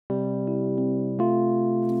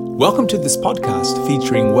Welcome to this podcast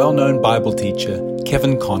featuring well-known Bible teacher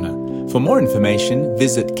Kevin Conner. For more information,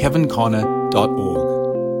 visit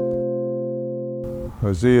kevinconnor.org.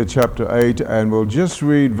 Hosea chapter 8, and we'll just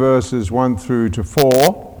read verses 1 through to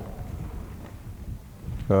 4,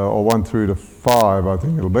 or 1 through to 5, I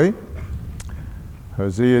think it'll be.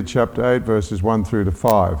 Hosea chapter 8, verses 1 through to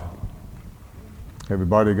 5.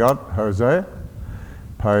 Everybody got Hosea?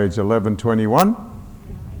 Page 1121.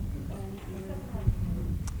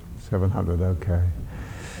 700, okay.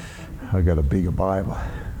 I got a bigger Bible.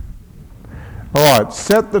 All right,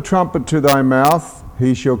 set the trumpet to thy mouth.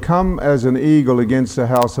 He shall come as an eagle against the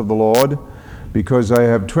house of the Lord, because they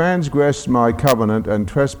have transgressed my covenant and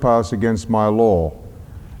trespassed against my law.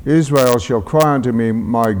 Israel shall cry unto me,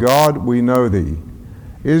 my God, we know thee.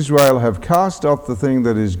 Israel have cast off the thing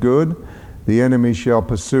that is good, the enemy shall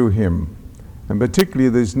pursue him. And particularly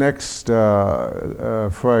this next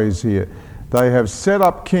phrase here, they have set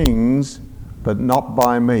up kings, but not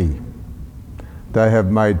by me. They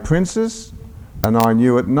have made princes, and I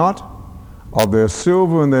knew it not. Of their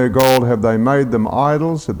silver and their gold have they made them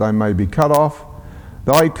idols, that they may be cut off.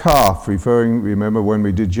 Thy calf, remember when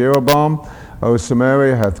we did Jeroboam, O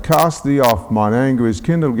Samaria, hath cast thee off. Mine anger is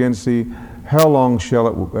kindled against thee. How long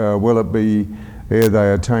will it be ere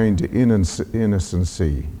they attain to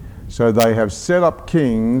innocency? So they have set up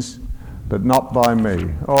kings, but not by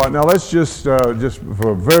me. All right, now let's just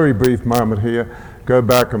for a very brief moment here, go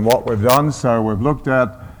back and what we've done. So we've looked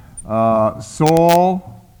at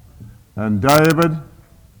Saul and David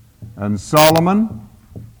and Solomon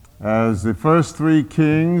as the first three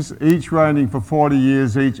kings, each reigning for 40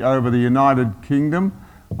 years each over the United Kingdom.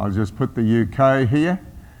 I'll just put the UK here,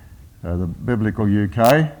 the biblical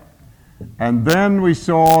UK. And then we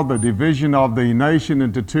saw the division of the nation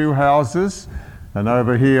into two houses. And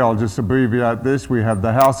over here, I'll just abbreviate this. We have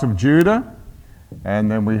the house of Judah,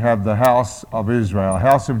 and then we have the house of Israel.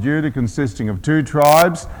 House of Judah consisting of two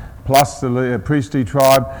tribes, plus the priestly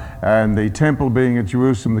tribe, and the temple being at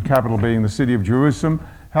Jerusalem, the capital being the city of Jerusalem.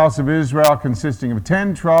 House of Israel consisting of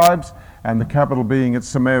 10 tribes, and the capital being at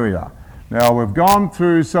Samaria. Now, we've gone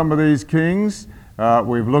through some of these kings.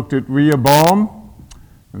 We've looked at Rehoboam,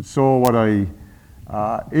 and saw what a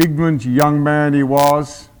ignorant young man he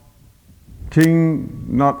was. King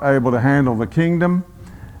not able to handle the kingdom.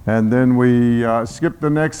 And then we skipped the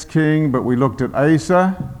next king, but we looked at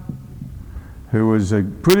Asa, who was a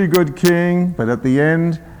pretty good king, but at the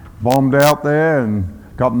end bombed out there and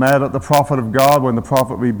got mad at the prophet of God when the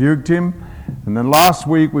prophet rebuked him. And then last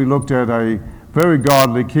week we looked at a very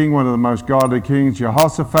godly king, one of the most godly kings,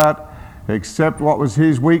 Jehoshaphat, except what was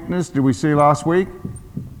his weakness? Did we see last week?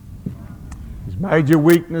 His major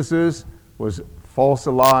weaknesses was false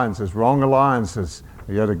alliances, wrong alliances.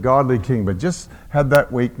 He had a godly king, but just had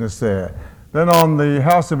that weakness there. Then on the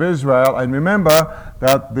house of Israel, and remember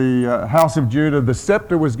that the house of Judah, the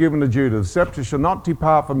scepter was given to Judah. The scepter shall not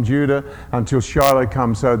depart from Judah until Shiloh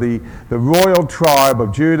comes. So the royal tribe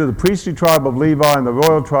of Judah, the priestly tribe of Levi, and the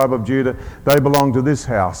royal tribe of Judah, they belong to this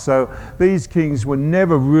house. So these kings were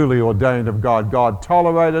never really ordained of God. God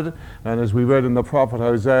tolerated it, and as we read in the prophet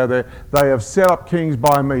Hosea there, they have set up kings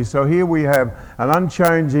by me. So here we have an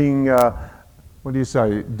unchanging,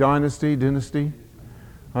 dynasty?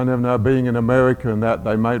 I never know, being in America and that,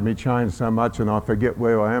 they made me change so much and I forget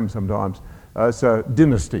where I am sometimes. So,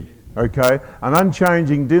 dynasty, okay? An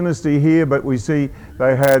unchanging dynasty here, but we see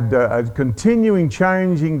they had a continuing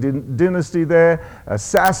changing dynasty there,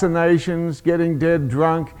 assassinations, getting dead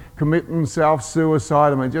drunk, committing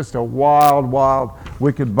self-suicide. I mean, just a wild,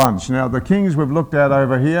 wicked bunch. Now, the kings we've looked at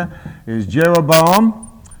over here is Jeroboam,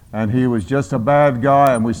 and he was just a bad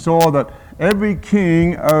guy, and we saw that every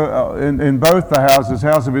king in both the houses,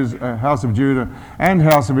 house of Judah and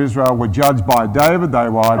house of Israel, were judged by David. They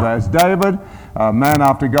were either as David, a man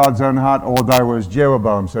after God's own heart, or they were as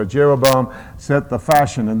Jeroboam. So Jeroboam set the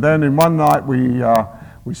fashion. And then in one night we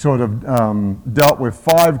sort of dealt with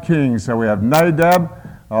 5 kings. So we have Nadab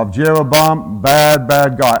of Jeroboam, bad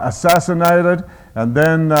guy, assassinated. And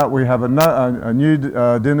then we have a new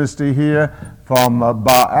dynasty here from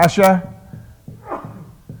Baasha.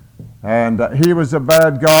 And he was a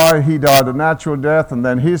bad guy. He died a natural death. And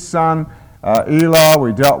then his son, Elah,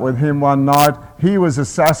 we dealt with him one night. He was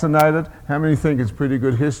assassinated. How many think it's pretty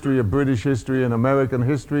good history of British history and American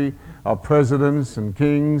history of presidents and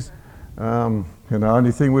kings?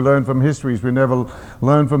 Only thing we learn from history is we never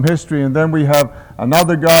learn from history. And then we have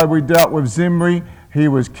another guy we dealt with, Zimri. He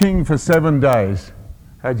was king for 7 days.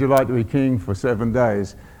 How'd you like to be king for 7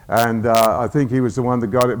 days? And I think he was the one that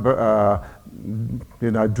got it,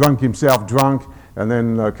 drunk himself drunk, and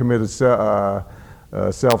then committed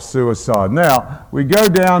self-suicide. Now, we go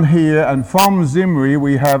down here, and from Zimri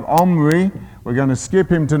we have Omri. We're going to skip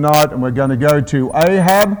him tonight, and we're going to go to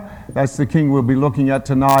Ahab. That's the king we'll be looking at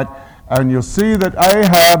tonight. And you'll see that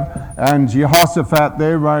Ahab and Jehoshaphat,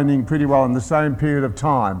 they're reigning pretty well in the same period of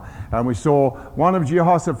time. And we saw one of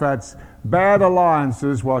Jehoshaphat's bad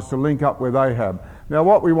alliances was to link up with Ahab. Now,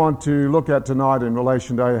 what we want to look at tonight in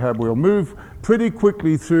relation to Ahab, we'll move pretty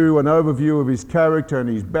quickly through an overview of his character and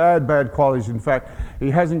his bad qualities. In fact,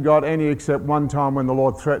 he hasn't got any except one time when the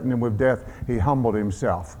Lord threatened him with death, he humbled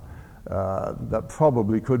himself. That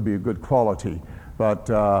probably could be a good quality, but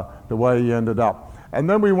the way he ended up. And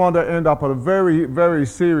then we want to end up at a very, very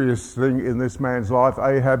serious thing in this man's life,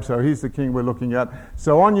 Ahab. So he's the king we're looking at.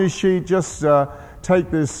 So on your sheet, just take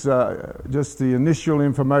this, just the initial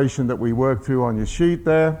information that we worked through on your sheet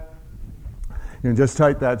there. You can just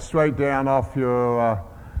take that straight down off the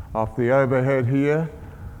overhead here.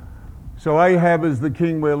 So Ahab is the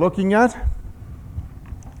king we're looking at.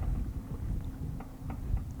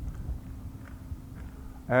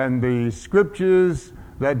 And the scriptures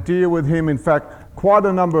that deal with him, in fact, quite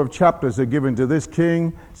a number of chapters are given to this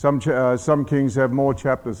king. Some kings have more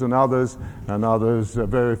chapters than others, and others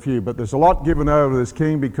very few. But there's a lot given over this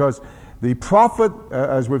king because the prophet,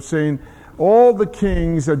 as we've seen, all the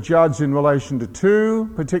kings are judged in relation to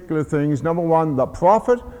two particular things. Number one, the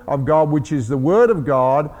prophet of God, which is the word of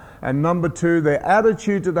God. And number two, their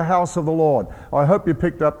attitude to the house of the Lord. I hope you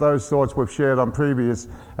picked up those thoughts we've shared on previous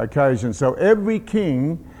occasions. So every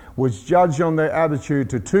king was judged on their attitude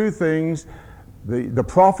to two things: the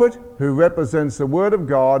prophet, who represents the word of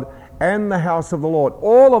God, and the house of the Lord.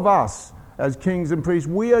 All of us, as kings and priests,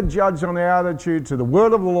 we are judged on our attitude to the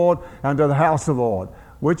word of the Lord and to the house of the Lord,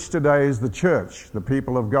 which today is the church, the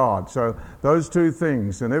people of God. So those two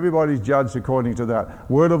things, and everybody's judged according to that,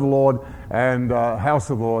 word of the Lord and house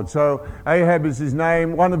of the Lord. So Ahab is his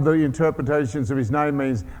name. One of the interpretations of his name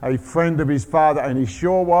means a friend of his father, and he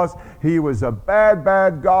sure was. He was a bad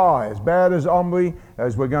guy, as bad as Omri,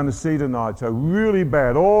 as we're going to see tonight. So really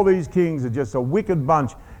bad. All these kings are just a wicked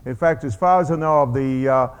bunch. In fact, as far as I know of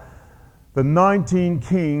the 19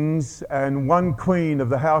 kings and one queen of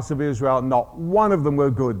the house of Israel, not one of them were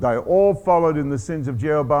good. They all followed in the sins of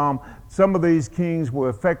Jeroboam. Some of these kings were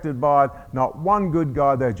affected by it. Not one good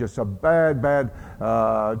guy. They're just a bad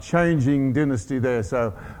changing dynasty there.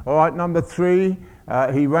 So, all right, number 3,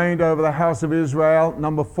 he reigned over the house of Israel.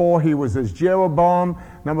 Number 4, he was as Jeroboam.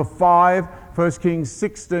 Number 5, 1 Kings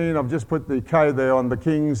 16. I've just put the K there on the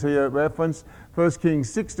kings here reference. 1 Kings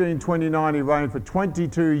 16:29, he reigned for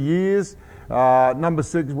 22 years. Number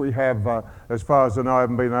 6, we have, as far as I know, I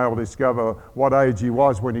haven't been able to discover what age he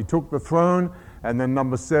was when he took the throne. And then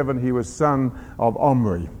number 7, he was son of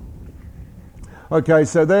Omri. Okay,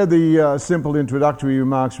 so they're the simple introductory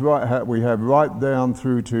remarks we have right down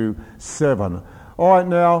through to 7. All right,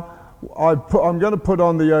 now, I'm going to put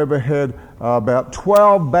on the overhead about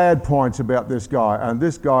 12 bad points about this guy, and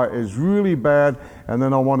this guy is really bad. And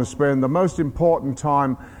then I want to spend the most important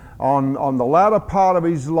time on the latter part of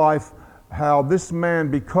his life, how this man,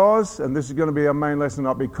 because, and this is going to be our main lesson,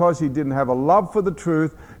 not because he didn't have a love for the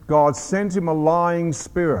truth, God sent him a lying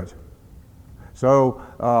spirit. So,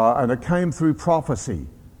 and it came through prophecy.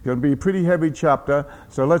 It's going to be a pretty heavy chapter,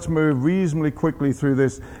 so let's move reasonably quickly through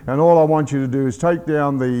this. And all I want you to do is take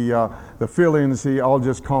down the fill-ins here. I'll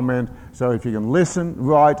just comment. So if you can listen,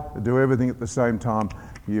 write, do everything at the same time,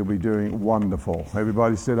 you'll be doing wonderful.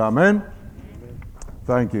 Everybody said amen? Amen.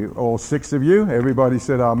 Thank you. All 6 of you. Everybody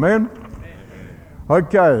said amen? Amen.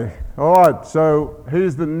 Okay. All right. So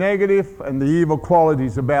here's the negative and the evil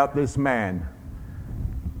qualities about this man.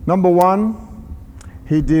 Number 1.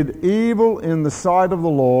 He did evil in the sight of the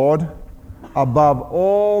Lord above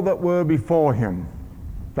all that were before him.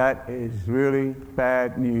 That is really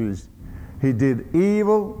bad news. He did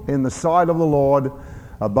evil in the sight of the Lord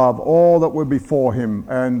above all that were before him.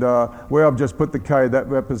 And where I've just put the K, that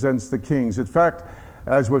represents the kings. In fact,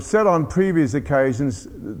 as we've said on previous occasions,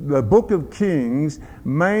 the book of Kings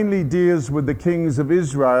mainly deals with the kings of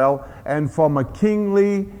Israel and from a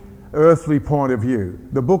kingly, earthly point of view.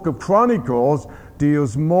 The book of Chronicles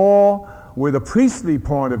deals more with a priestly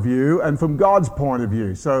point of view and from God's point of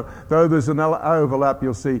view. So though there's an overlap,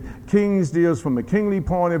 you'll see Kings deals from a kingly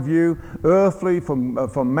point of view, earthly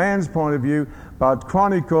from man's point of view, but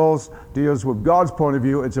Chronicles deals with God's point of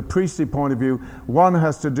view. It's a priestly point of view. One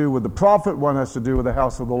has to do with the prophet, one has to do with the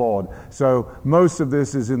house of the Lord. So most of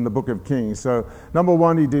this is in the book of Kings. So number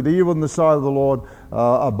 1, he did evil in the sight of the Lord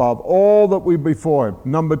above all that were before him.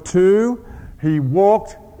 Number 2, he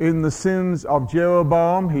walked in the sins of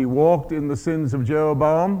Jeroboam. He walked in the sins of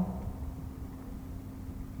Jeroboam.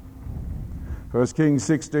 1 Kings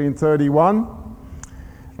 16:31.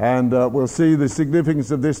 And we'll see the significance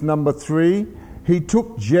of this number 3. He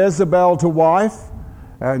took Jezebel to wife,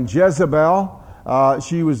 and Jezebel,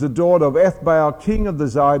 she was the daughter of Ethbaal, king of the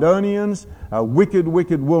Zidonians, a wicked,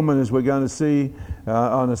 wicked woman, as we're going to see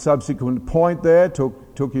on a subsequent point there,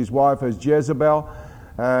 took his wife as Jezebel.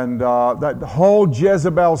 And that whole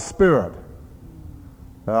Jezebel spirit,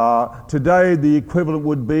 today the equivalent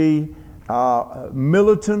would be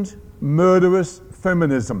militant, murderous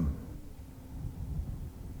feminism.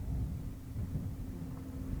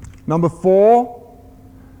 Number 4,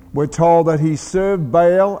 we're told that he served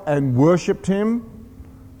Baal and worshipped him.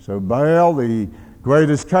 So Baal, the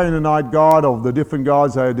greatest Canaanite god of the different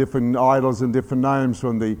gods, they had different idols and different names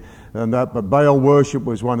but Baal worship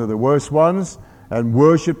was one of the worst ones, and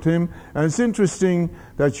worshipped him. And it's interesting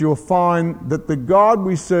that you'll find that the God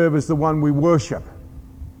we serve is the one we worship.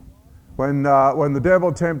 When the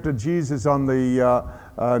devil tempted Jesus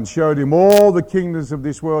and showed him all the kingdoms of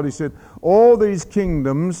this world, he said, all these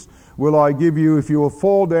kingdoms will I give you if you will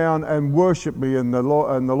fall down and worship me. And the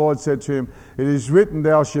Lord said to him, it is written,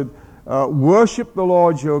 thou shalt worship the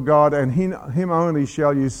Lord your God, and him only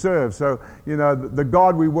shall you serve. So, the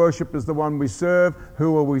God we worship is the one we serve.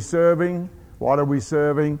 Who are we serving? What are we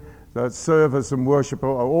serving? That service and worship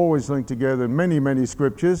are always linked together in many, many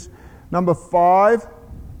scriptures. Number 5,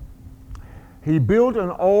 he built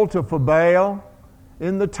an altar for Baal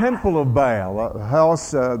in the temple of Baal. A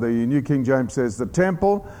house, the New King James says the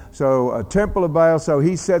temple. So a temple of Baal. So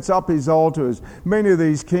he sets up his altar, as many of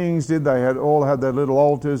these kings did. They all had their little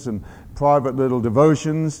altars and private little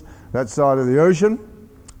devotions that side of the ocean.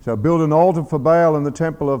 So build an altar for Baal in the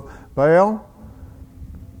temple of Baal.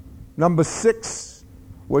 Number 6,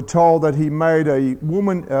 we're told that he made a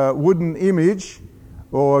wooden image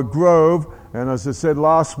or a grove. And as I said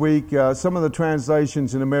last week, some of the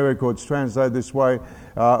translations in America, it's translated this way,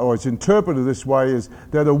 or it's interpreted this way, is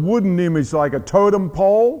that a wooden image like a totem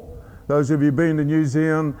pole. Those of you who've been to New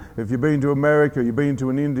Zealand, if you've been to America, you've been to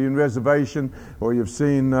an Indian reservation, or you've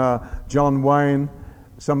seen John Wayne,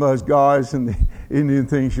 some of those guys in the Indian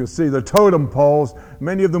things, you'll see the totem poles.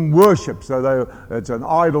 Many of them worship, so it's an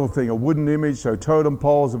idol thing, a wooden image, so totem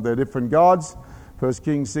poles of their different gods. 1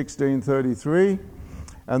 Kings 16:33.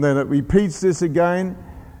 And then it repeats this again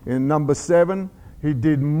in number 7. He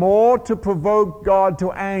did more to provoke God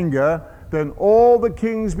to anger than all the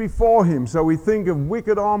kings before him. So we think of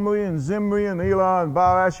wicked Omri and Zimri and Elah and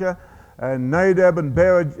Baasha and Nadab and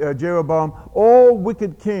Jeroboam, all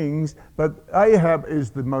wicked kings, but Ahab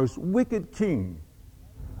is the most wicked king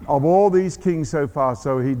of all these kings so far.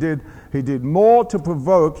 So he did more to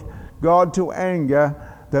provoke God to anger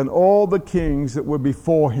than all the kings that were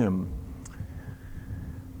before him.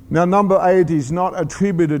 Now, number 8 is not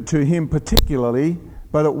attributed to him particularly,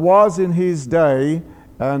 but it was in his day,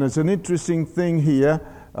 and it's an interesting thing here.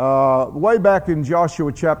 Way back in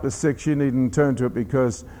Joshua chapter 6, you needn't turn to it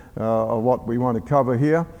because of what we want to cover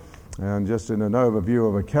here, and just in an overview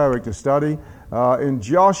of a character study. In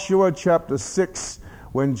Joshua chapter 6,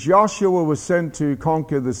 when Joshua was sent to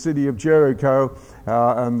conquer the city of Jericho,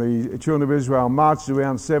 and the children of Israel marched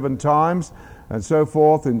around 7 times, and so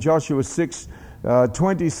forth, in Joshua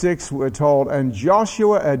 6:26, we're told, and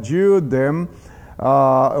Joshua adjured them,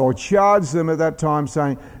 or charged them at that time,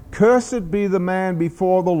 saying, cursed be the man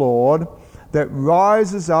before the Lord that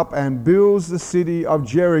rises up and builds the city of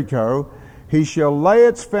Jericho. He shall lay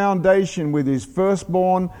its foundation with his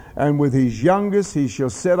firstborn, and with his youngest he shall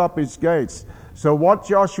set up its gates. So what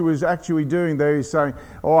Joshua is actually doing there is saying,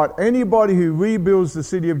 all right, anybody who rebuilds the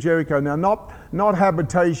city of Jericho, now not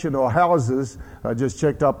habitation or houses, I just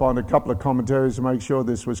checked up on a couple of commentaries to make sure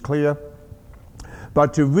this was clear,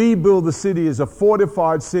 but to rebuild the city is a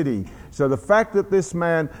fortified city. So the fact that this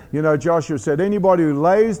man, Joshua said, anybody who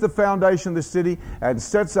lays the foundation of the city and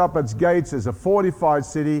sets up its gates as a fortified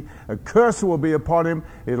city, a curse will be upon him,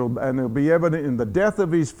 it'll be evident in the death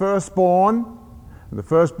of his firstborn. The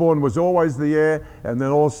firstborn was always the heir, and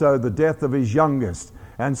then also the death of his youngest.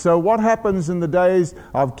 And so what happens in the days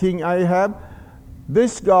of King Ahab?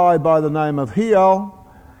 This guy by the name of Hiel,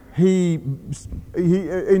 he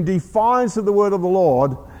in defiance of the word of the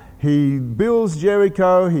Lord, he builds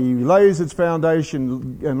Jericho, he lays its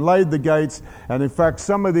foundation and laid the gates. And in fact,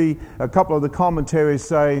 a couple of the commentaries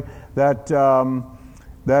say that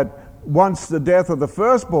once the death of the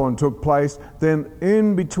firstborn took place, then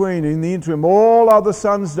in the interim, all other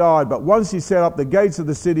sons died. But once he set up the gates of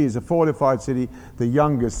the city as a fortified city, the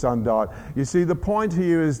youngest son died. You see, the point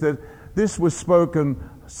here is that this was spoken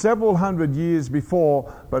several hundred years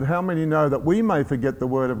before, but how many know that we may forget the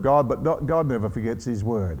word of God, but God never forgets his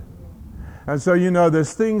word. And so,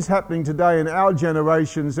 there's things happening today in our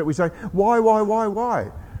generations that we say, why?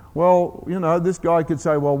 Well, this guy could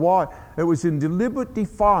say, well, why? It was in deliberate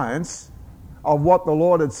defiance of what the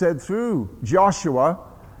Lord had said through Joshua,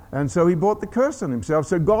 and so he brought the curse on himself.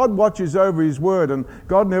 So God watches over his word, and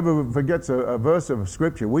God never forgets a verse of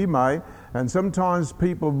Scripture. We may, and sometimes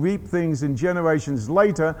people reap things in generations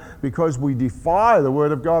later because we defy the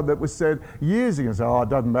word of God that was said years ago. So, it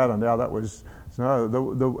doesn't matter now, that was...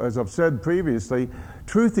 So, as I've said previously,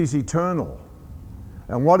 truth is eternal.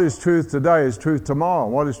 And what is truth today is truth tomorrow.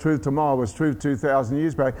 What is truth tomorrow was truth 2,000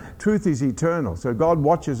 years back. Truth is eternal. So God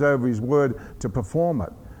watches over his word to perform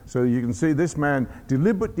it. So you can see this man,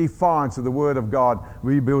 deliberate defiance of the word of God,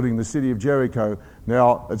 rebuilding the city of Jericho.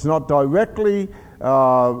 Now, it's not directly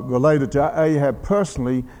related to Ahab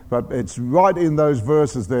personally, but it's right in those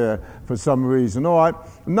verses there for some reason. All right,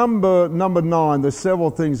 number 9, there's several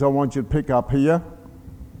things I want you to pick up here.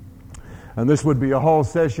 And this would be a whole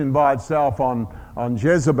session by itself on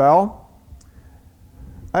Jezebel.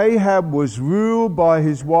 Ahab was ruled by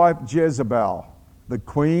his wife Jezebel, the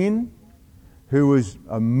queen, who was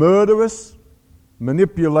a murderous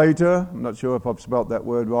manipulator. I'm not sure if I've spelt that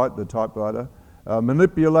word right, the typewriter.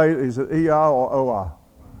 Manipulator, is it E-R or O-R?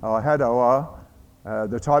 Oh, I had O-R.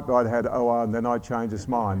 The typewriter had O-R, and then I changed its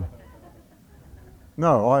mind.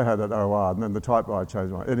 No, I had it O-R, and then the typewriter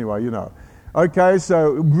changed mine. Anyway, Okay,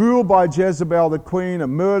 so ruled by Jezebel, the queen, a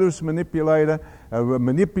murderous manipulator, a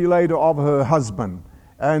manipulator of her husband.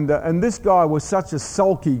 And this guy was such a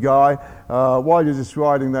sulky guy. While you're just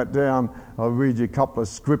writing that down, I'll read you a couple of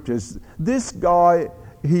scriptures. This guy,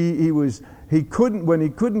 he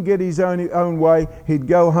couldn't get his own way, he'd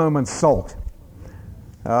go home and sulk.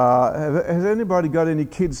 Has anybody got any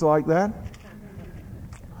kids like that?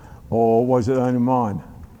 Or was it only mine?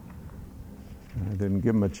 I didn't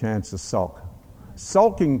give them a chance to sulk.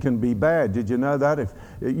 Sulking can be bad. Did you know that? If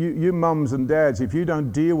you mums and dads, if you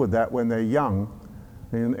don't deal with that when they're young,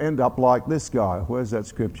 you end up like this guy. Where's that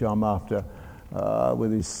scripture I'm after?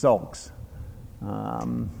 With his sulks.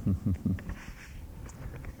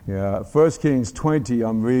 Yeah, 1 Kings 20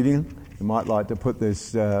 I'm reading. You might like to put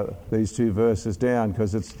these 2 verses down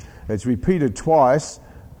because it's repeated twice.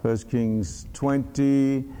 1 Kings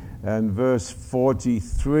 20 and verse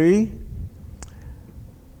 43.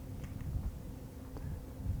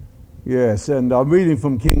 Yes, and I'm reading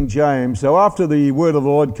from King James. So after the word of the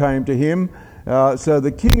Lord came to him, so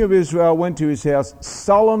the king of Israel went to his house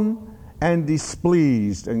sullen and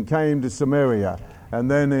displeased and came to Samaria. And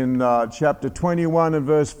then in chapter 21 and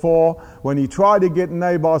verse 4, when he tried to get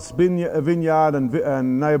Naboth's vineyard,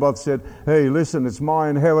 and Naboth said, hey, listen, it's my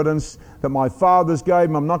inheritance that my fathers gave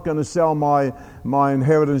him. I'm not going to sell my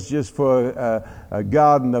inheritance just for a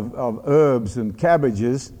garden of herbs and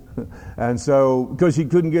cabbages. And so, because he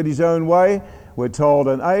couldn't get his own way, we're told,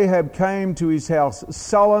 and Ahab came to his house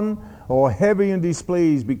sullen or heavy and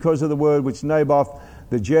displeased because of the word which Naboth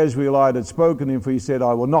the Jezreelite had spoken to him, for he said,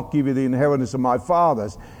 I will not give you the inheritance of my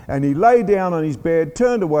fathers. And he lay down on his bed,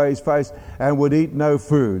 turned away his face, and would eat no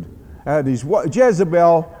food. And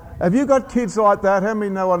Jezebel, have you got kids like that? How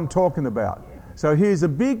many know what I'm talking about? So here's a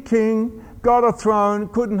big king, got a throne,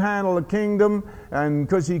 couldn't handle a kingdom, and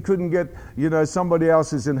because he couldn't get, somebody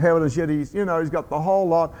else's inheritance, yet he's got the whole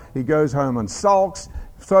lot. He goes home and sulks,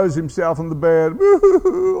 throws himself on the bed.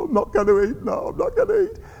 I'm not going to eat. No, I'm not going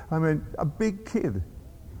to eat. I mean, a big kid.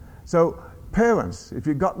 So parents, if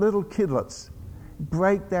you've got little kidlets,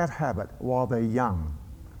 break that habit while they're young.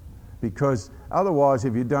 Because otherwise,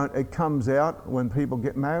 if you don't, it comes out when people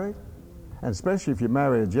get married. And especially if you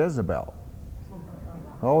marry a Jezebel.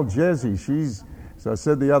 Old Jezzy, so I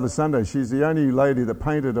said the other Sunday, she's the only lady that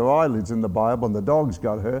painted her eyelids in the Bible, and the dogs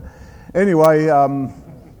got her. Anyway,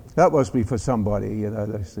 that must be for somebody,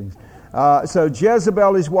 those things. So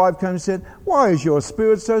Jezebel, his wife, came and said, why is your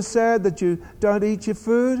spirit so sad that you don't eat your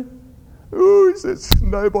food? Oh, he says,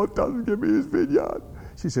 Naboth doesn't give me his vineyard.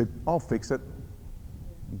 She said, I'll fix it.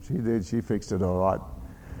 And she did, she fixed it all right.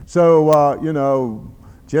 So,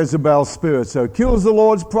 Jezebel's spirit, so kills the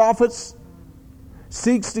Lord's prophets,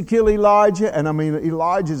 seeks to kill Elijah, and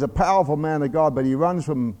Elijah's a powerful man of God, but he runs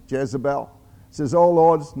from Jezebel. Says, oh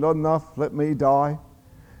Lord, it's not enough, let me die.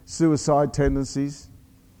 Suicide tendencies.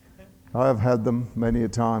 I have had them many a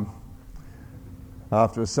time.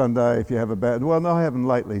 After a Sunday, if you have a bad... Well, no, I haven't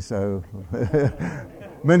lately, so...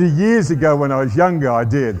 Many years ago when I was younger, I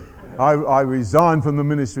did. I resigned from the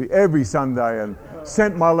ministry every Sunday and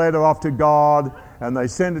sent my letter off to God, and they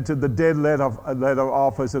sent it to the dead letter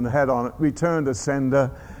office and had on it, return to sender.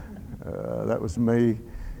 That was me.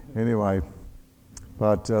 Anyway,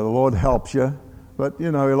 but the Lord helps you. But,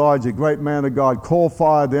 Elijah, great man of God, call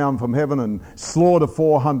fire down from heaven and slaughter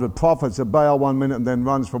 400 prophets of Baal 1 minute and then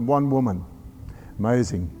runs from one woman.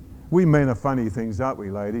 Amazing. We men are funny things, aren't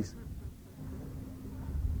we, ladies?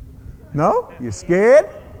 No? You're scared?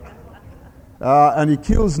 And he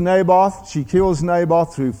kills Naboth. She kills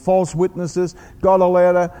Naboth through false witnesses. Got a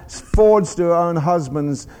letter, forged her own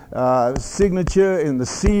husband's signature in the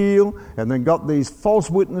seal, and then got these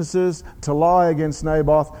false witnesses to lie against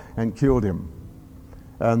Naboth and killed him.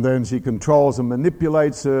 And then she controls and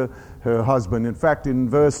manipulates her husband. In fact, in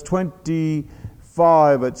verse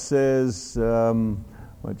 25 it says,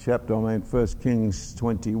 what chapter I'm in? 1 Kings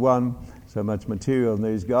 21. So much material in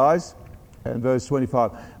these guys. And verse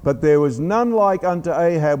 25, but there was none like unto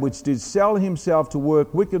Ahab, which did sell himself to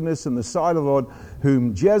work wickedness in the sight of the Lord,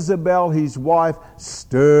 whom Jezebel his wife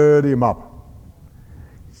stirred him up.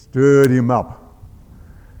 Stirred him up.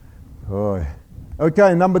 Boy.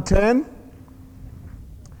 Okay, number 10.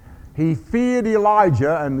 He feared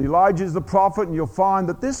Elijah, and Elijah is the prophet, and you'll find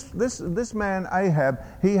that this man Ahab,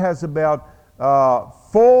 he has about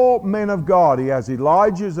 4 men of God. He has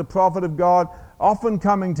Elijah as a prophet of God, often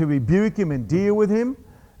coming to rebuke him and deal with him.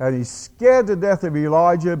 And he's scared to death of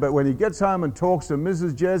Elijah, but when he gets home and talks to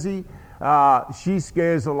Mrs. Jesse, she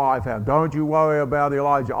scares the life out. Don't you worry about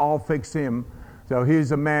Elijah, I'll fix him. So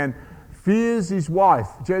here's a man, fears his wife,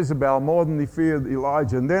 Jezebel, more than he feared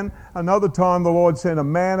Elijah. And then another time the Lord sent a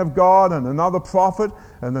man of God and another prophet,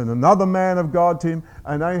 and then another man of God to him.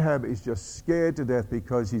 And Ahab is just scared to death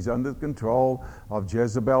because he's under the control of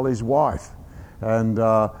Jezebel, his wife. And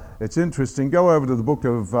it's interesting. Go over to the book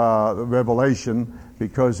of Revelation,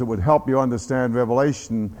 because it would help you understand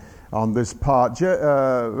Revelation on this part.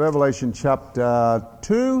 Revelation chapter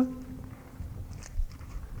 2.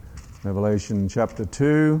 Revelation chapter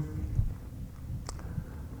 2.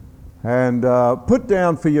 And put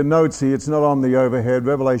down for your notes here, it's not on the overhead,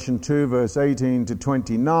 Revelation 2, verse 18 to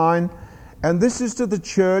 29. And this is to the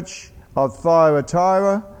church of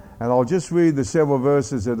Thyatira. And I'll just read the several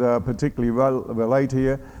verses that particularly relate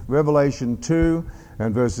here. Revelation 2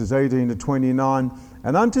 and verses 18 to 29.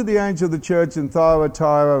 And unto the angel of the church in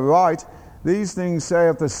Thyatira write, these things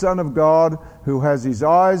saith the Son of God, who has his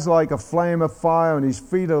eyes like a flame of fire, and his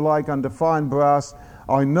feet are like unto fine brass.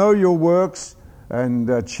 I know your works,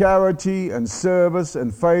 and charity, and service,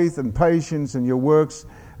 and faith, and patience, and your works,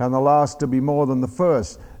 and the last to be more than the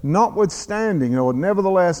first. Notwithstanding, or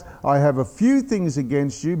nevertheless, I have a few things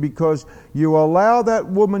against you, because you allow that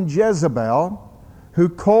woman Jezebel, who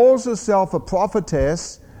calls herself a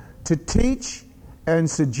prophetess, to teach and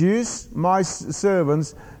seduce my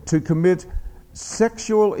servants to commit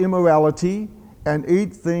sexual immorality and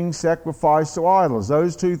eat things sacrificed to idols.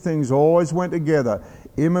 Those two things always went together,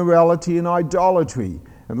 immorality and idolatry.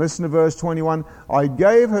 And listen to verse 21. I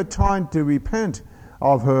gave her time to repent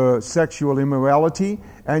of her sexual immorality,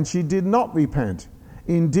 and she did not repent.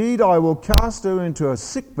 Indeed, I will cast her into a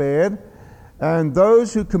sick bed, and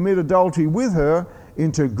those who commit adultery with her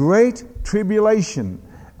into great tribulation,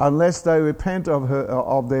 unless they repent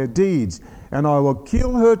of their deeds. And I will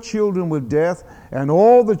kill her children with death, and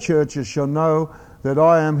all the churches shall know that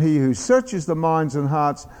I am he who searches the minds and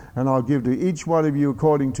hearts, and I'll give to each one of you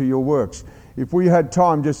according to your works. If we had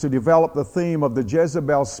time just to develop the theme of the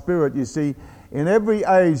Jezebel spirit, you see, in every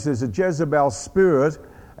age there's a Jezebel spirit,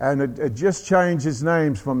 and it just changes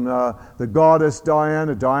names from the goddess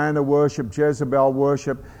Diana, Diana worship, Jezebel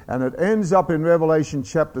worship, and it ends up in Revelation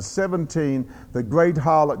chapter 17, the great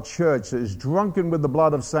harlot church that is drunken with the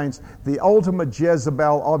blood of saints, the ultimate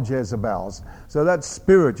Jezebel of Jezebels. So that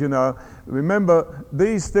spirit, remember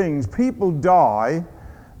these things, people die,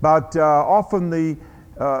 but often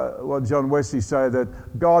what John Wesley say,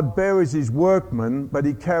 that God buries his workmen, but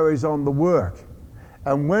he carries on the work.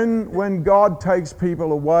 And when God takes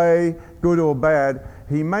people away, good or bad,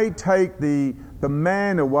 he may take the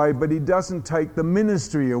man away, but he doesn't take the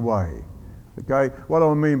ministry away. Okay? What do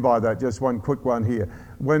I mean by that? Just one quick one here.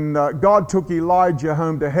 When God took Elijah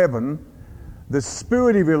home to heaven, the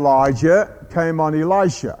spirit of Elijah came on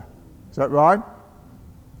Elisha. Is that right?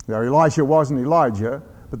 Now, Elisha wasn't Elijah,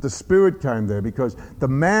 but the spirit came there because the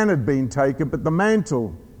man had been taken, but the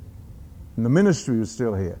mantle and the ministry was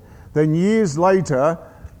still here. Then years later,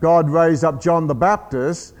 God raised up John the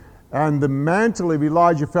Baptist, and the mantle of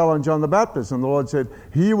Elijah fell on John the Baptist. And the Lord said,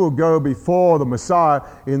 he will go before the Messiah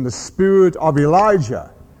in the spirit of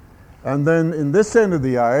Elijah. And then in this end of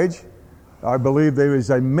the age, I believe there is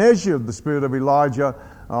a measure of the spirit of Elijah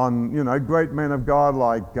on, great men of God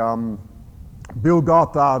like Bill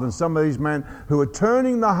Gothard and some of these men who are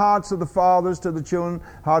turning the hearts of the fathers to the children,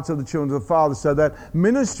 hearts of the children to the fathers. So that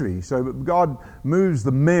ministry, so God moves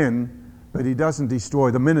the men but he doesn't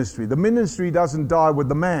destroy the ministry. The ministry doesn't die with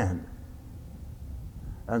the man.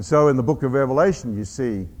 And so in the book of Revelation, you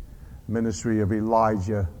see ministry of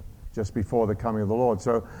Elijah just before the coming of the Lord.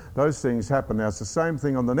 So those things happen. Now, it's the same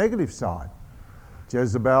thing on the negative side.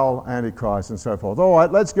 Jezebel, Antichrist, and so forth. All right,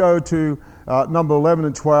 let's go to number 11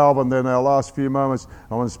 and 12, and then our last few moments,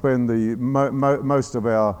 I want to spend the most of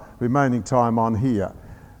our remaining time on here.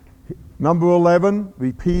 Number 11,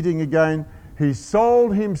 repeating again, he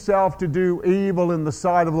sold himself to do evil in the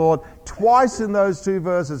sight of the Lord. Twice in those two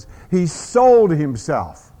verses, he sold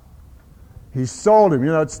himself. He sold him.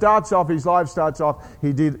 You know, his life starts off,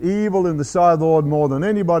 he did evil in the sight of the Lord more than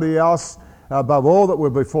anybody else, above all that were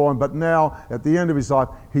before him. But now, at the end of his life,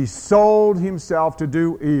 he sold himself to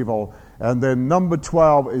do evil. And then number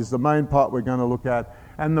 12 is the main part we're going to look at.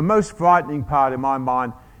 And the most frightening part in my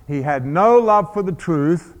mind, he had no love for the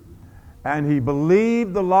truth, and he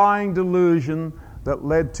believed the lying delusion that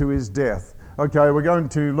led to his death. Okay, we're going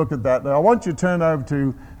to look at that. Now, I want you to turn over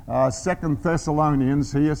to 2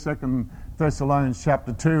 Thessalonians here, 2 Thessalonians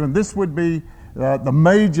chapter 2. And this would be the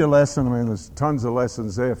major lesson. I mean, there's tons of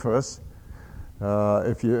lessons there for us.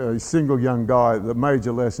 If you're a single young guy, the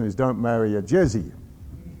major lesson is don't marry a Jezzy.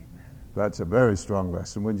 That's a very strong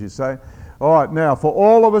lesson, wouldn't you say? All right, now, for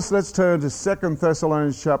all of us, let's turn to 2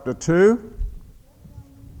 Thessalonians chapter 2.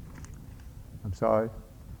 I'm sorry.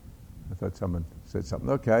 I thought someone said something.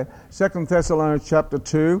 Okay. 2 Thessalonians chapter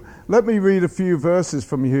 2. Let me read a few verses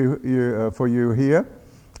from for you here,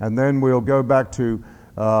 and then we'll go back to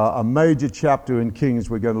a major chapter in Kings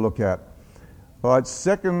we're going to look at. All right,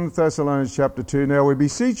 2 Thessalonians chapter 2. Now we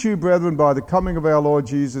beseech you, brethren, by the coming of our Lord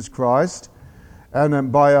Jesus Christ,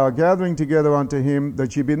 and by our gathering together unto him,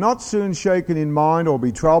 that ye be not soon shaken in mind or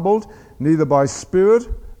be troubled, neither by spirit,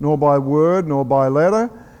 nor by word, nor by letter,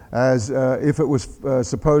 as if it was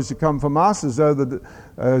supposed to come from us, as though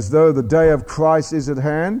the day of Christ is at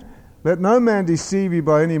hand. Let no man deceive you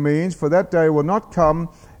by any means, for that day will not come,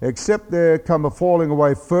 except there come a falling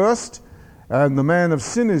away first, and the man of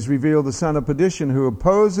sin is revealed, the son of perdition, who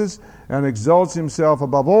opposes and exalts himself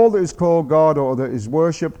above all that is called God or that is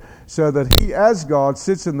worshipped, so that he as God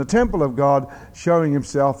sits in the temple of God, showing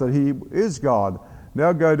himself that he is God.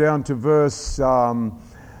 Now go down to verse 9,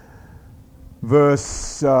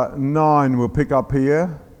 we'll pick up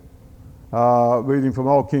here, reading from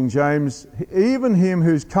Old King James. Even him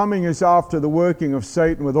whose coming is after the working of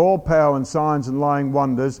Satan with all power and signs and lying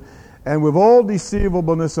wonders, and with all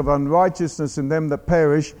deceivableness of unrighteousness in them that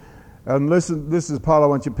perish. And listen, this is the part I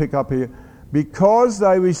want you to pick up here. Because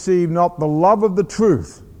they receive not the love of the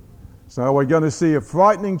truth. So we're going to see a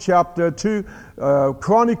frightening chapter. 2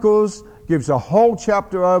 Chronicles gives a whole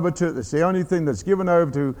chapter over to, it's the only thing that's given over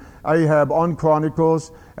to Ahab on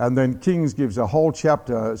Chronicles, and then Kings gives a whole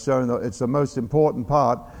chapter showing that it's the most important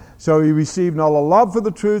part. So he received not a love for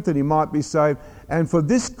the truth that he might be saved. And for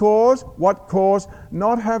this cause, what cause?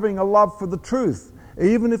 Not having a love for the truth,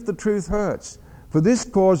 even if the truth hurts. For this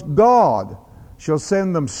cause God shall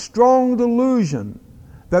send them strong delusion,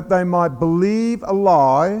 that they might believe a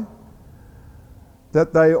lie,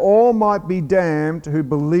 that they all might be damned who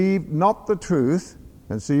believe not the truth.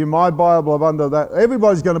 And see, in my Bible, I've under that,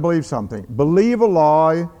 everybody's going to believe something. Believe a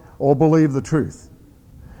lie or believe the truth.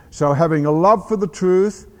 So having a love for the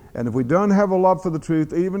truth, and if we don't have a love for the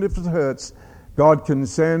truth, even if it hurts, God can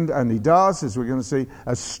send, and he does, as we're going to see,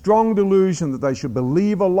 a strong delusion that they should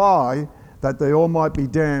believe a lie, that they all might be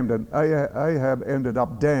damned. And Ahab ended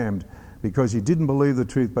up damned because he didn't believe the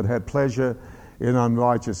truth but had pleasure in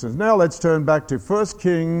unrighteousness. Now let's turn back to 1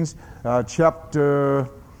 Kings chapter,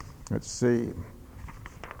 let's see,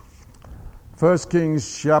 1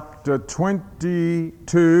 Kings chapter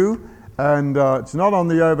 22, and it's not on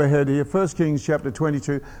the overhead here, 1 Kings chapter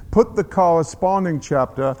 22. Put the corresponding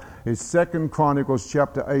chapter is 2 Chronicles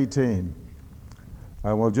chapter 18.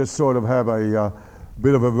 And we'll just sort of have a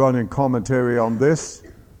bit of a running commentary on this.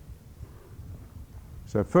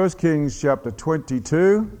 So 1 Kings chapter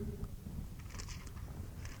 22.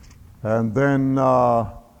 And then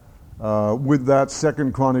with that,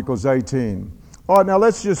 2 Chronicles 18. All right, now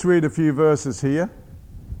let's just read a few verses here.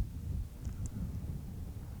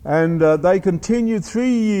 And they continued 3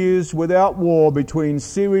 years without war between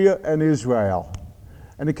Syria and Israel.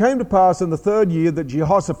 And it came to pass in the 3rd year that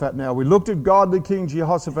Jehoshaphat, now we looked at godly King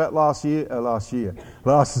Jehoshaphat last week.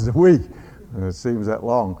 It seems that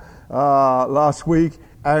long. Last week.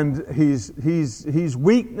 And his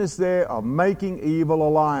weakness there of making evil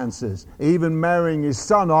alliances, even marrying his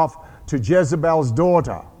son off to Jezebel's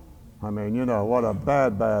daughter. I mean, you know, what a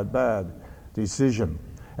bad decision.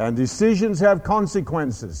 And decisions have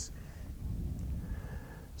consequences.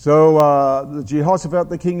 So Jehoshaphat,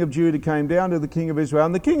 the king of Judah, came down to the king of Israel,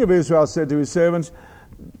 and the king of Israel said to his servants,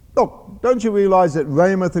 look, don't you realize that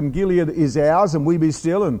Ramoth and Gilead is ours, and we be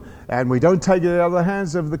still, and we don't take it out of the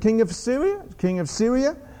hands of the king of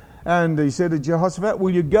Syria? And he said to Jehoshaphat, will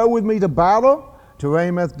you go with me to battle, to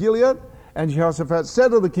Ramoth Gilead? And Jehoshaphat said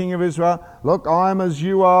to the king of Israel, look, I am as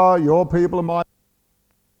you are, your people are my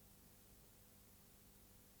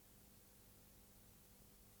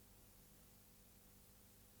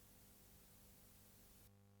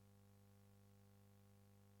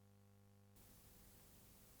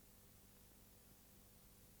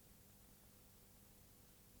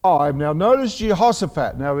Now notice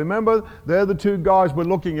Jehoshaphat. Now remember, they're the two guys we're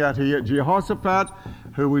looking at here. Jehoshaphat,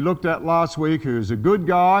 who we looked at last week, who's a good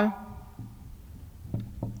guy.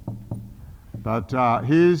 But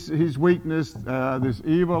his weakness, this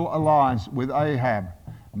evil alliance with Ahab.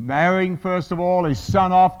 Marrying, first of all, his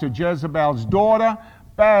son off to Jezebel's daughter.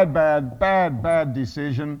 Bad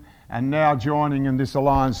decision. And now joining in this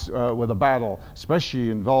alliance with a battle, especially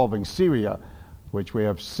involving Syria, which we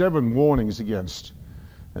have 7 warnings against.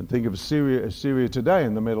 And think of Syria today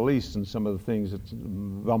in the Middle East and some of the things that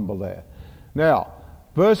rumble there. Now,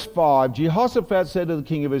 verse 5, Jehoshaphat said to the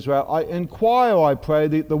king of Israel, I inquire, I pray,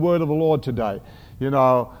 the word of the Lord today. You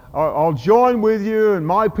know, I'll join with you, and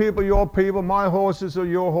my people, your people, my horses are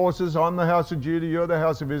your horses. I'm the house of Judah, you're the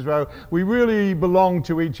house of Israel. We really belong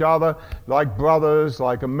to each other like brothers,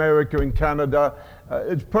 like America and Canada.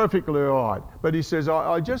 It's perfectly all right. But he says,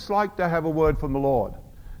 I just like to have a word from the Lord.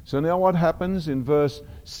 So now what happens in verse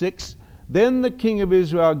 6? Then the king of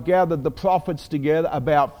Israel gathered the prophets together,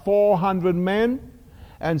 about 400 men,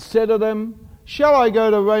 and said to them, shall I go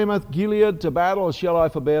to Ramoth Gilead to battle, or shall I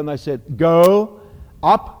forbear? And they said, go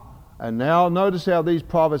up. And now notice how these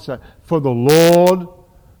prophets say, for the Lord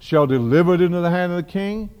shall deliver it into the hand of the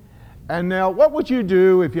king. And now what would you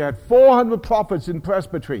do if you had 400 prophets in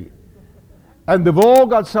presbytery? And they've all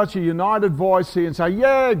got such a united voice here and say,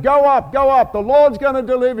 yeah, go up, the Lord's going to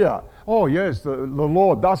deliver you. Oh yes, the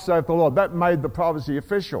Lord, thus saith the Lord. That made the prophecy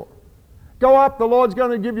official. Go up, the Lord's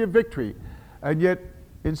going to give you victory. And yet,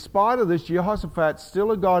 in spite of this, Jehoshaphat's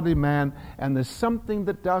still a godly man, and there's something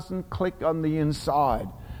that doesn't click on the inside.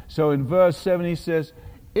 So in verse 7 he says,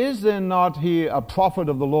 is there not here a prophet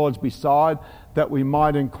of the Lord's beside, that we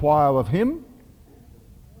might inquire of him?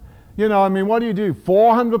 You know, I mean, what do?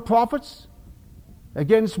 400 prophets?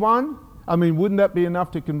 Against one? I mean, wouldn't that be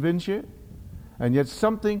enough to convince you? And yet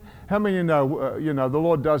something, how many know, the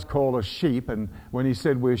Lord does call us sheep, and when he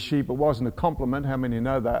said we're sheep, it wasn't a compliment. How many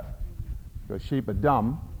know that? Because sheep are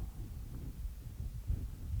dumb.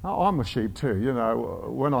 Oh, I'm a sheep too. You know,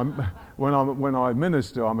 when I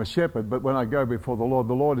minister, I'm a shepherd, but when I go before the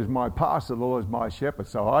Lord is my pastor, the Lord is my shepherd.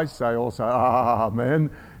 So I say also, amen.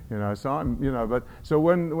 You know, so I'm, but so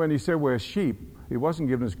when he said we're sheep, he wasn't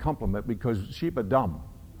giving us a compliment, because sheep are dumb.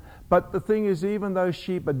 But the thing is, even though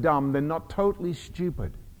sheep are dumb, they're not totally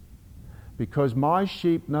stupid, because my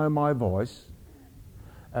sheep know my voice.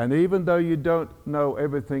 And even though you don't know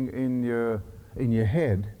everything in your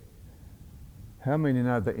head, how many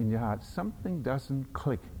know that in your heart something doesn't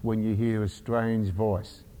click when you hear a strange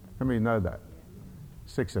voice? How many know that?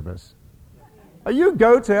 6 of us. Are you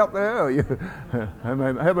goats out there? How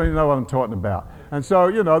many know what I'm talking about? And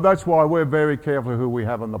so, that's why we're very careful who we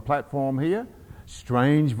have on the platform here.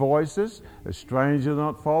 Strange voices, a stranger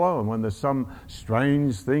not follow, and when there's some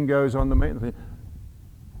strange thing goes on the meeting,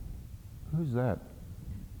 who's that?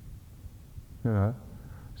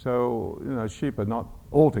 So, sheep are not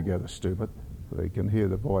altogether stupid. They can hear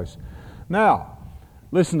the voice. Now,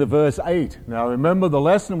 listen to verse 8. Now, remember the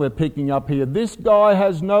lesson we're picking up here. This guy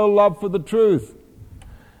has no love for the truth.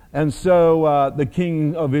 And so the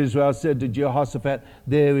king of Israel said to Jehoshaphat,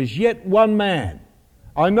 there is yet one man.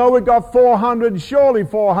 I know we've got 400, surely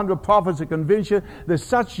 400 prophets to convince you. There's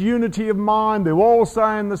such unity of mind. They're all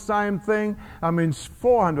saying the same thing. I mean,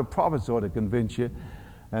 400 prophets ought to convince you.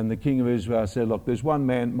 And the king of Israel said, look, there's one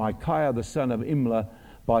man, Micaiah the son of Imlah,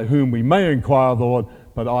 by whom we may inquire of the Lord,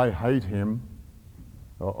 but I hate him.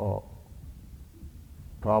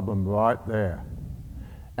 Problem right there.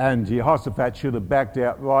 And Jehoshaphat should have backed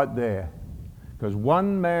out right there, because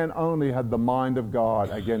one man only had the mind of God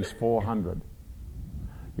against 400.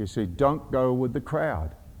 You see, don't go with the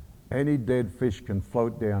crowd. Any dead fish can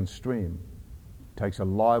float downstream. It takes a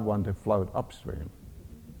live one to float upstream.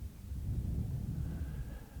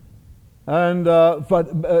 And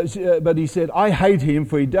but he said, I hate him,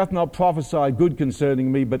 for he doth not prophesy good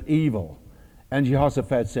concerning me, but evil. And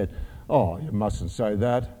Jehoshaphat said, oh, you mustn't say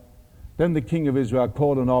that. Then the king of Israel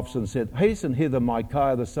called an officer and said, hasten hither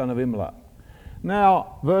Micaiah the son of Imlah.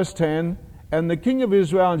 Now, verse 10, And the king of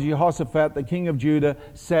Israel and Jehoshaphat, the king of Judah,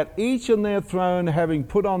 sat each on their throne, having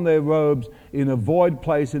put on their robes in a void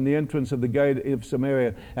place in the entrance of the gate of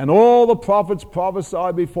Samaria. And all the prophets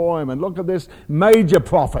prophesied before him. And look at this major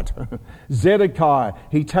prophet, Zedekiah.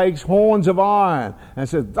 He takes horns of iron and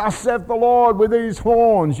says, "Thus saith the Lord, with these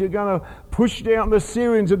horns you're going to push down the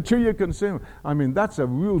Syrians until you consume them." I mean, that's a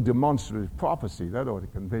real demonstrative prophecy. That ought to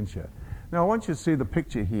convince you. Now, I want you to see the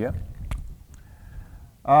picture here.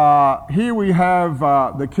 Here we have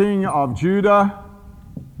the king of Judah.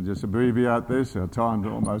 I'll just abbreviate this, our time's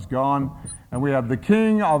almost gone. And we have the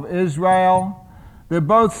king of Israel. They're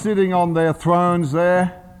both sitting on their thrones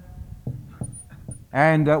there.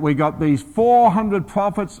 And we got these 400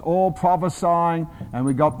 prophets all prophesying, and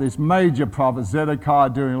we got this major prophet,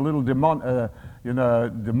 Zedekiah, doing a little demonstrative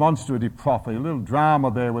prophecy, a little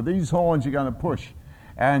drama there with these horns you're going to push.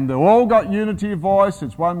 And they've all got unity of voice.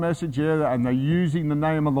 It's one message here, and they're using the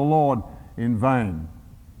name of the Lord in vain.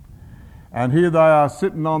 And here they are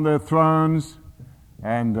sitting on their thrones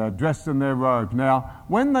and dressed in their robes. Now,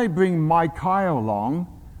 when they bring Micaiah along,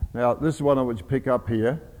 now this is what I want you to pick up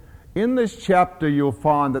here. In this chapter, you'll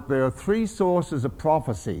find that there are three sources of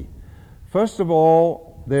prophecy. First of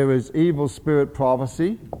all, there is evil spirit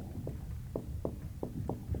prophecy.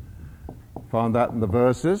 Find that in the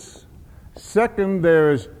verses. Second,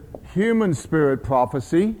 there is human spirit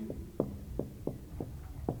prophecy.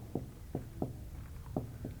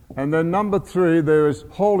 And then number three, there is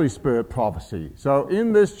Holy Spirit prophecy. So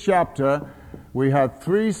in this chapter, we have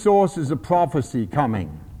three sources of prophecy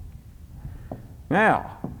coming.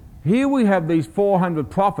 Now, here we have these 400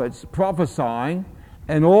 prophets prophesying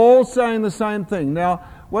and all saying the same thing. Now,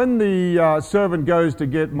 when the servant goes to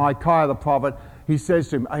get Micaiah the prophet, he says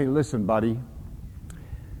to him, "Hey, listen, buddy.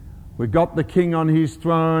 We've got the king on his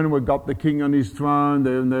throne. We've got the king on his throne.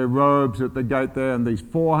 They're in their robes at the gate there, and these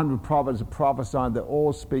 400 prophets are prophesying. They're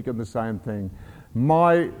all speaking the same thing.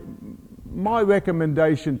 My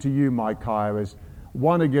recommendation to you, Micaiah, is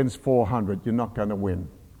 1 against 400. You're not going to win.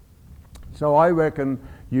 So I reckon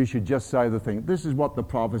you should just say the thing. This is what the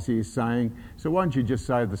prophecy is saying. So why don't you just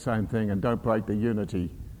say the same thing and don't break the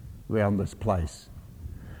unity around this place?"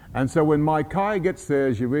 And so when Micaiah gets there,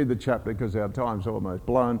 as you read the chapter, because our time's almost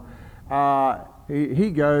blown,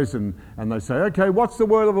 he goes and they say, "Okay, what's the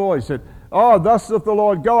word of the Lord?" He said, "Oh, thus saith the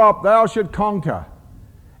Lord, go up, thou shalt conquer."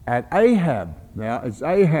 And Ahab, now it's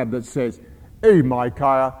Ahab that says, "Hey,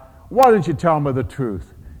 Micaiah, why don't you tell me the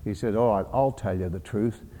truth?" He said, "All right, I'll tell you the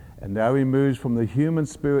truth." And now he moves from the human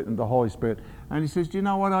spirit into the Holy Spirit. And he says, "Do you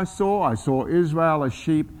know what I saw? I saw Israel as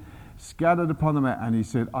sheep scattered upon the mountain." And he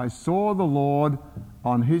said, "I saw the Lord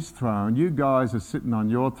on his throne. You guys are sitting on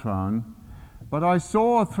your throne. But I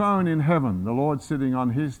saw a throne in heaven, the Lord sitting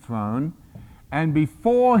on his throne. And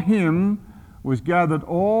before him was gathered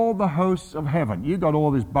all the hosts of heaven." You got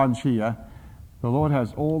all this bunch here. The Lord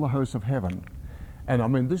has all the hosts of heaven. And I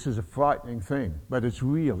mean, this is a frightening thing, but it's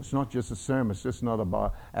real. It's not just a sermon. It's just not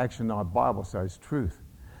action. Our Bible says truth.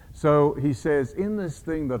 So he says, in this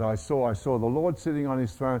thing that I saw the Lord sitting on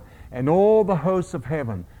his throne, and all the hosts of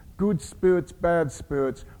heaven, good spirits, bad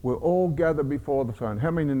spirits, were all gathered before the throne.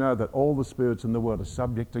 How many know that all the spirits in the world are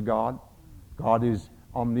subject to God? God is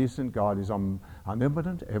omniscient. God is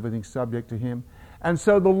omnipotent. Everything's subject to him. And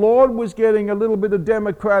so the Lord was getting a little bit of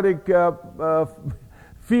democratic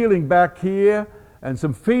feeling back here and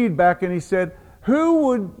some feedback, and he said, who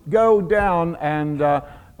would go down and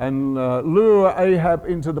lure Ahab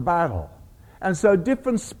into the battle? And so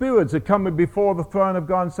different spirits are coming before the throne of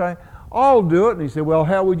God and saying, I'll do it. And he said, well,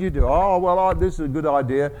 how would you do it? Oh, well, this is a good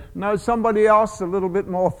idea. No, somebody else, a little bit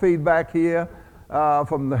more feedback here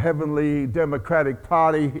from the heavenly Democratic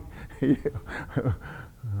Party.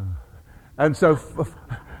 And so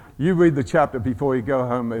you read the chapter before you go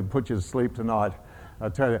home and put you to sleep tonight, I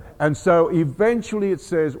tell you. And so eventually it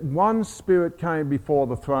says, one spirit came before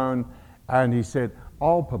the throne, and he said,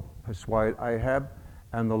 I'll persuade Ahab.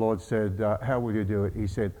 And the Lord said, how will you do it? He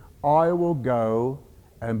said, I will go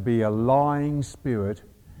and be a lying spirit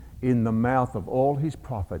in the mouth of all his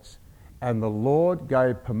prophets. And the Lord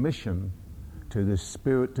gave permission to this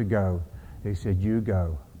spirit to go. He said, you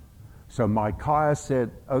go. So Micaiah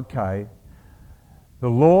said, okay, the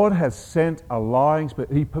Lord has sent a lying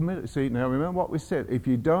spirit. He permitted. See, now remember what we said. If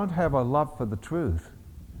you don't have a love for the truth,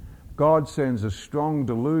 God sends a strong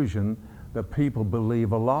delusion that people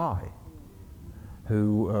believe a lie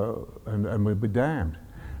and will be damned.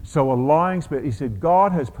 So a lying spirit, he said,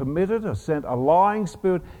 God has permitted or sent a lying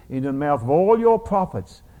spirit into the mouth of all your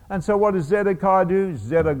prophets. And so what does Zedekiah do?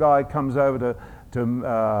 Zedekiah comes over to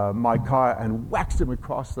Micaiah and whacks him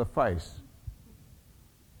across the face.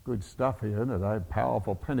 good stuff here, isn't it? A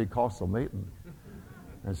powerful Pentecostal meeting.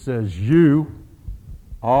 It says,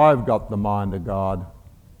 I've got the mind of God.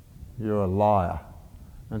 You're a liar.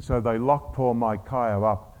 And so they locked poor Micaiah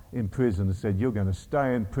up in prison and said, you're going to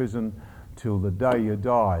stay in prison till the day you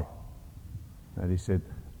die. And he said,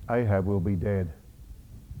 Ahab will be dead.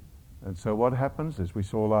 And so what happens, as we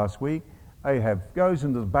saw last week, Ahab goes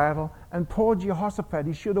into the battle, and poor Jehoshaphat,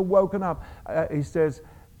 he should have woken up. He says,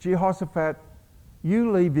 Jehoshaphat,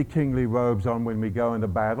 you leave your kingly robes on when we go into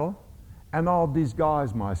battle, and I'll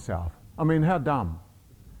disguise myself. I mean, how dumb.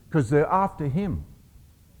 Because they're after him,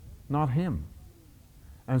 not him.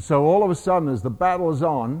 And so all of a sudden, as the battle is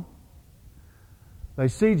on, they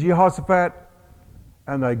see Jehoshaphat,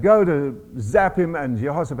 and they go to zap him, and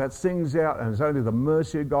Jehoshaphat sings out, and it's only the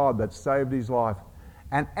mercy of God that saved his life.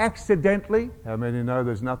 And accidentally, how many know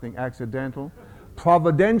there's nothing accidental?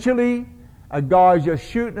 Providentially, a guy's just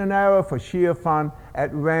shooting an arrow for sheer fun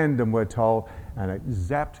at random, we're told, and it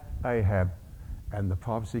zapped Ahab, and the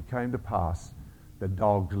prophecy came to pass. The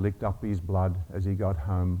dogs licked up his blood as he got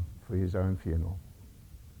home for his own funeral.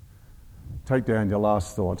 Take down your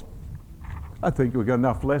last thought. I think we've got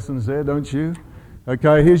enough lessons there, don't you?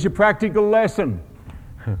 Okay, here's your practical lesson.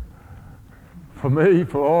 For me,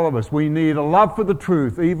 for all of us, we need a love for the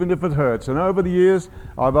truth, even if it hurts. And over the years,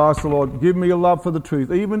 I've asked the Lord, give me a love for the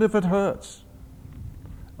truth, even if it hurts.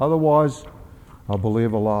 Otherwise, I'll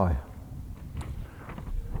believe a lie.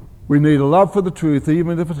 We need a love for the truth,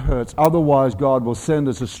 even if it hurts. Otherwise, God will send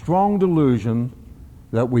us a strong delusion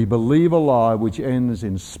that we believe a lie which ends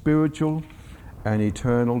in spiritual and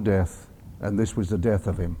eternal death. And this was the death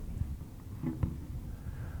of him.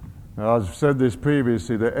 Now, I've said this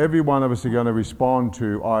previously, that every one of us are going to respond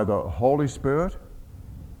to either Holy Spirit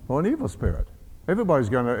or an evil spirit. Everybody's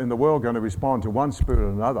in the world going to respond to one spirit or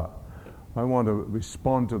another. I want to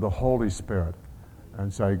respond to the Holy Spirit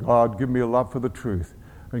and say, God, give me a love for the truth.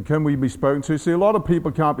 And can we be spoken to? See, a lot of people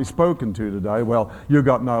can't be spoken to today. Well, you've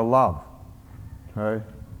got no love. Okay?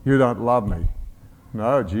 You don't love me.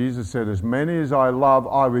 No, Jesus said, as many as I love,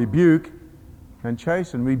 I rebuke and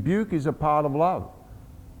chasten. Rebuke is a part of love.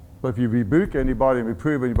 But if you rebuke anybody and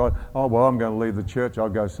reprove anybody, oh, well, I'm going to leave the church, I'll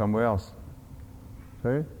go somewhere else.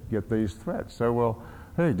 See? Get these threats. So, well,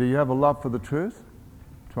 hey, do you have a love for the truth?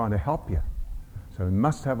 I'm trying to help you. So we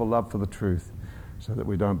must have a love for the truth so that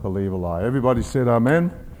we don't believe a lie. Everybody said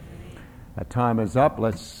amen. Our time is up.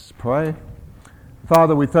 Let's pray.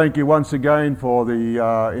 Father, we thank you once again for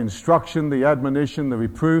the instruction, the admonition, the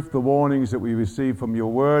reproof, the warnings that we receive from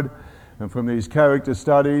your word and from these character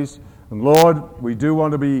studies. And Lord, we do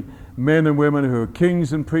want to be men and women who are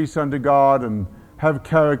kings and priests under God and have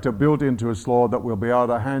character built into us, Lord, that we'll be able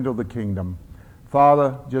to handle the kingdom.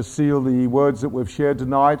 Father, just seal the words that we've shared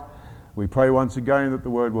tonight. We pray once again that the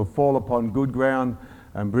word will fall upon good ground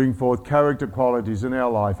and bring forth character qualities in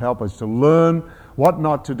our life. Help us to learn what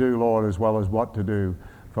not to do, Lord, as well as what to do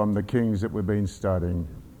from the kings that we've been studying.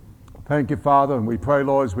 Thank you, Father, and we pray,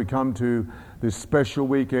 Lord, as we come to this special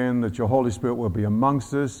weekend, that your Holy Spirit will be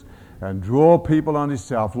amongst us and draw people on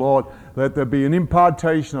himself. Lord, let there be an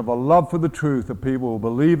impartation of a love for the truth, that people will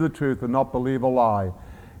believe the truth and not believe a lie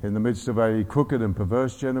in the midst of a crooked and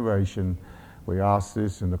perverse generation. We ask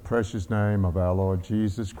this in the precious name of our Lord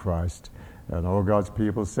Jesus Christ. And all God's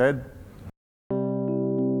people said,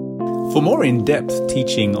 for more in-depth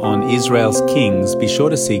teaching on Israel's kings, be sure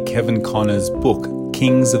to see Kevin Conner's book,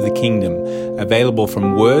 Kings of the Kingdom, available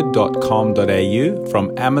from word.com.au,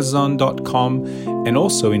 from amazon.com, and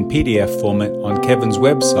also in PDF format on Kevin's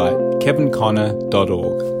website,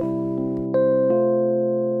 kevinconner.org.